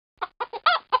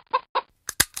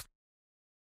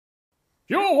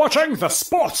You're watching the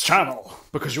Sports Channel,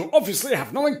 because you obviously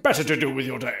have nothing better to do with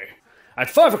your day. At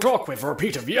 5 o'clock we have a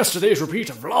repeat of yesterday's repeat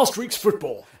of last week's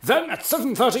football. Then at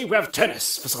 7:30 we have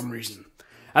tennis, for some reason.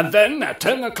 And then at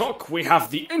 10 o'clock we have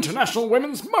the International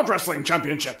Women's Mud Wrestling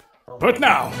Championship. But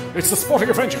now, it's the sporting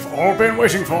event you've all been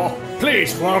waiting for.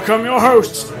 Please welcome your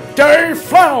hosts, Dave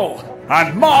Flannel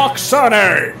and Mark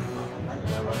Surname.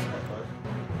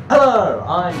 Hello,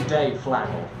 I'm Dave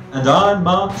Flannel. And I'm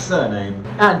Mark Surname.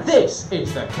 And this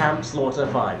is the Camp Slaughter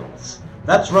Finals.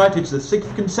 That's right, it's the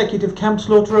 6th consecutive Camp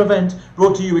Slaughter event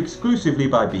brought to you exclusively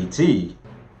by BT.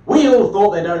 We all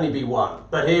thought there'd only be one,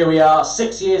 but here we are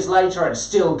 6 years later and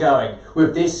still going,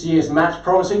 with this year's match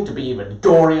promising to be even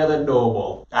gorier than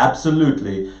normal.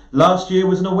 Absolutely. Last year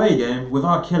was an away game with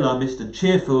our killer Mr.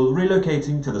 Cheerful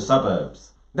relocating to the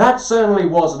suburbs. That certainly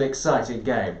was an exciting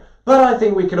game, but I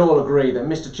think we can all agree that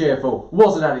Mr. Cheerful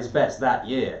wasn't at his best that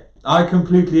year. I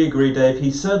completely agree, Dave.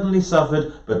 He certainly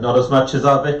suffered, but not as much as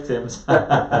our victims.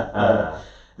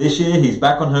 This year he's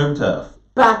back on home turf.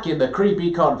 Back in the creepy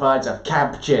confines of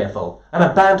Camp Cheerful, an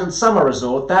abandoned summer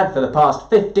resort that for the past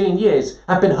 15 years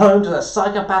had been home to the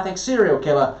psychopathic serial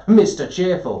killer Mr.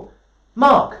 Cheerful.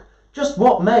 Mark, just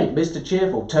what made Mr.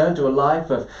 Cheerful turn to a life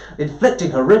of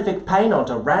inflicting horrific pain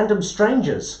onto random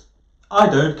strangers? I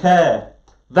don't care.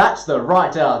 That's the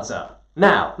right answer.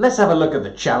 Now, let's have a look at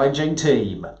the challenging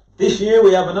team. This year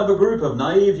we have another group of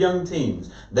naive young teens.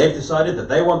 They've decided that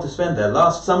they want to spend their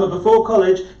last summer before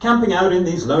college camping out in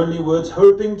these lonely woods,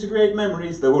 hoping to create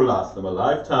memories that will last them a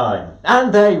lifetime.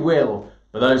 And they will,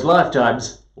 but those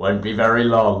lifetimes won't be very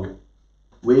long.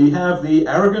 We have the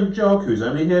arrogant jock who's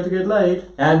only here to get laid.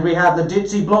 And we have the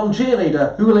ditzy blonde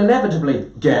cheerleader who will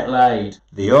inevitably get laid.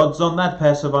 The odds on that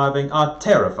pair surviving are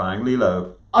terrifyingly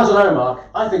low. I don't know, Mark.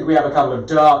 I think we have a couple of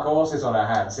dark horses on our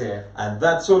hands here. And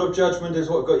that sort of judgment is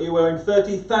what got you owing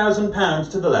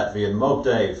 £30,000 to the Latvian mob,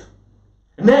 Dave.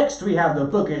 Next, we have the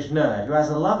bookish nerd who has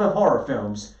a love of horror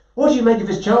films. What do you make of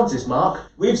his chances, Mark?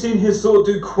 We've seen his sort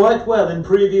do quite well in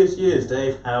previous years,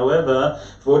 Dave. However,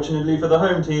 fortunately for the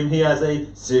home team, he has a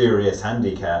serious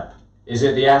handicap. Is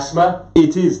it the asthma?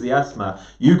 It is the asthma.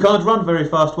 You can't run very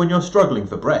fast when you're struggling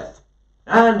for breath.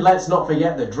 And let's not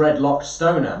forget the dreadlocked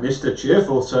stoner. Mr.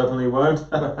 Cheerful certainly won't.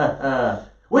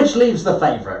 Which leaves the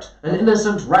favourite, an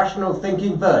innocent, rational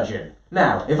thinking virgin.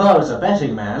 Now, if I was a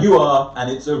betting man... You are, and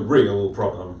it's a real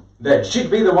problem. Then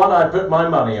she'd be the one I'd put my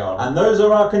money on. And those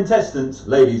are our contestants,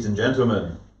 ladies and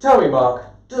gentlemen. Tell me, Mark,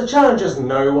 do the challengers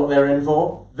know what they're in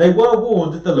for? They were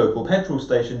warned at the local petrol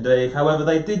station, Dave. However,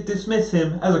 they did dismiss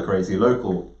him as a crazy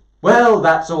local. Well,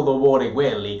 that's all the warning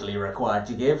we're legally required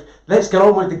to give. Let's get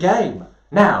on with the game.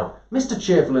 Now, Mr.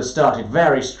 Cheerful has started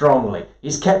very strongly.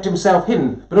 He's kept himself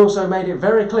hidden, but also made it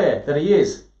very clear that he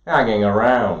is hanging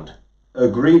around.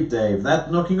 Agreed, Dave. That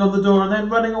knocking on the door and then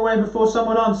running away before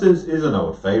someone answers is an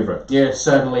old favourite. Yeah, it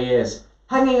certainly is.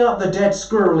 Hanging up the dead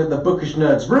squirrel in the bookish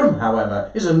nerd's room, however,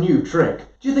 is a new trick.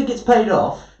 Do you think it's paid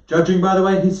off? Judging by the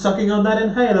way he's sucking on that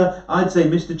inhaler, I'd say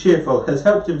Mr. Cheerful has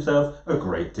helped himself a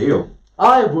great deal.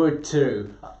 I would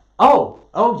too.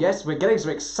 Oh yes, we're getting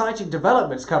some exciting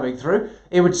developments coming through.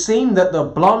 It would seem that the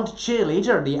blonde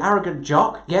cheerleader and the arrogant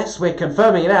jock, yes, we're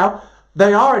confirming it now,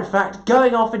 they are in fact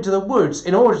going off into the woods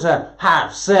in order to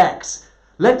have sex.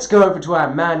 Let's go over to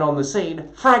our man on the scene,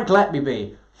 Frank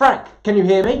Letmeby. Frank, can you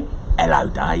hear me? Hello,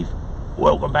 Dave.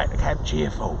 Welcome back to Camp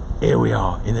Cheerful. Here we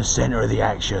are, in the centre of the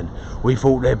action. We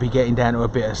thought they'd be getting down to a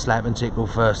bit of slap and tickle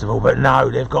first of all, but no,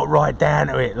 they've got right down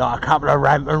to it, like a couple of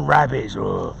rampant rabbits.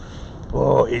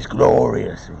 Oh, it's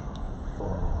glorious.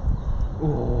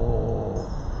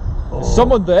 Is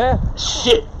someone there?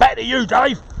 Shit, back to you,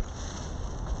 Dave.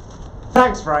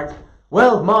 Thanks, Frank.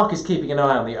 Well, Mark is keeping an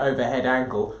eye on the overhead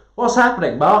angle. What's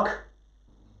happening, Mark?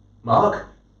 Mark?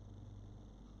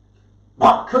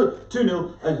 Mark!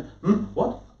 2-0 and...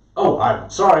 what? Oh, I'm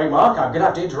sorry, Mark. I'm going to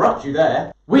have to interrupt you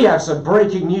there. We have some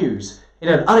breaking news. In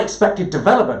an unexpected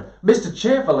development, Mr.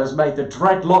 Cheerful has made the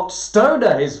dreadlocked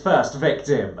stoner his first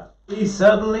victim. He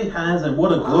certainly has, and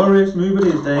what a glorious move it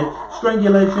is, Dave.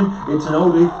 Strangulation, it's an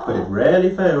oldie, but it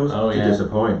rarely fails to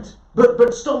disappoint.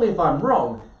 But stop me if I'm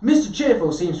wrong. Mr.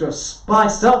 Cheerful seems to have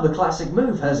spiced up the classic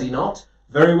move, has he not?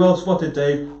 Very well spotted,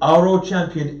 Dave. Our old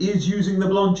champion is using the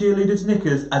blonde cheerleader's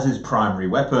knickers as his primary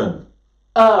weapon.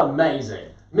 Amazing.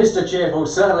 Mr. Cheerful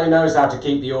certainly knows how to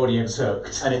keep the audience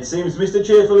hooked. And it seems Mr.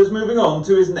 Cheerful is moving on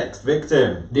to his next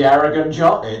victim. The arrogant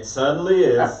jock? It certainly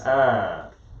is.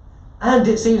 And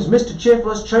it seems Mr. Cheerful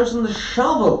has chosen the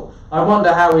shovel. I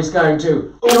wonder how he's going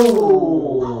to...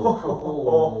 Oh,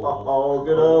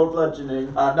 good old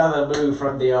bludgeoning. Another move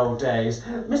from the old days.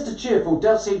 Mr. Cheerful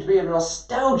does seem to be in a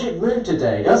nostalgic mood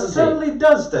today, It doesn't he? certainly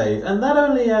does, Dave, and that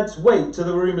only adds weight to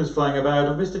the rumours flying about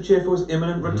of Mr. Cheerful's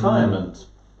imminent retirement.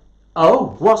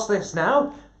 Oh, what's this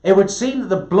now? It would seem that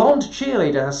the blonde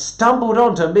cheerleader has stumbled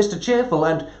onto Mr. Cheerful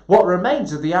and what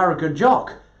remains of the arrogant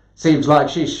jock. Seems like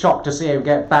she's shocked to see him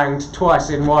get banged twice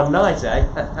in one night, eh?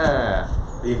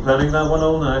 Been planning that one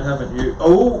all night, haven't you?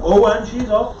 Oh, and she's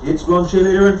off. It's blonde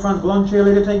cheerleader in front, blonde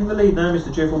cheerleader taking the lead now.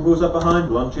 Mr. Cheerful pulls up behind,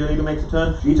 blonde cheerleader makes a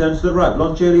turn. She turns to the right,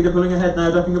 blonde cheerleader pulling ahead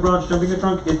now, ducking a branch, jumping a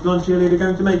trunk. Is blonde cheerleader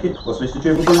going to make it? What's Mr.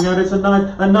 Cheerful pulling out? It's a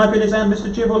knife in his hand.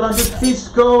 Mr. Cheerful lunges. He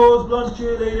scores. Blonde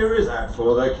cheerleader is out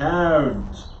for the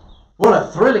count. What a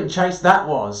thrilling chase that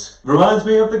was. Reminds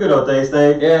me of the good old days,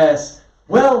 Dave. Yes.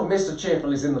 Well, Mr.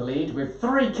 Cheerful is in the lead with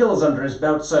 3 kills under his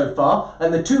belt so far,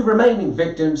 and the 2 remaining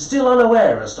victims still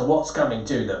unaware as to what's coming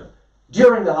to them.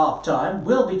 During the half-time,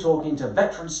 we'll be talking to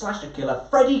veteran slasher killer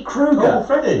Freddy Krueger. Oh,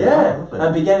 Freddy! Yeah, Oh,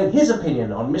 and be getting his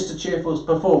opinion on Mr. Cheerful's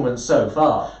performance so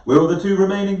far. Will the 2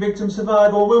 remaining victims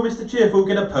survive, or will Mr. Cheerful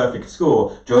get a perfect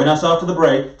score? Join us after the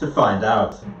break to find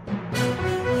out.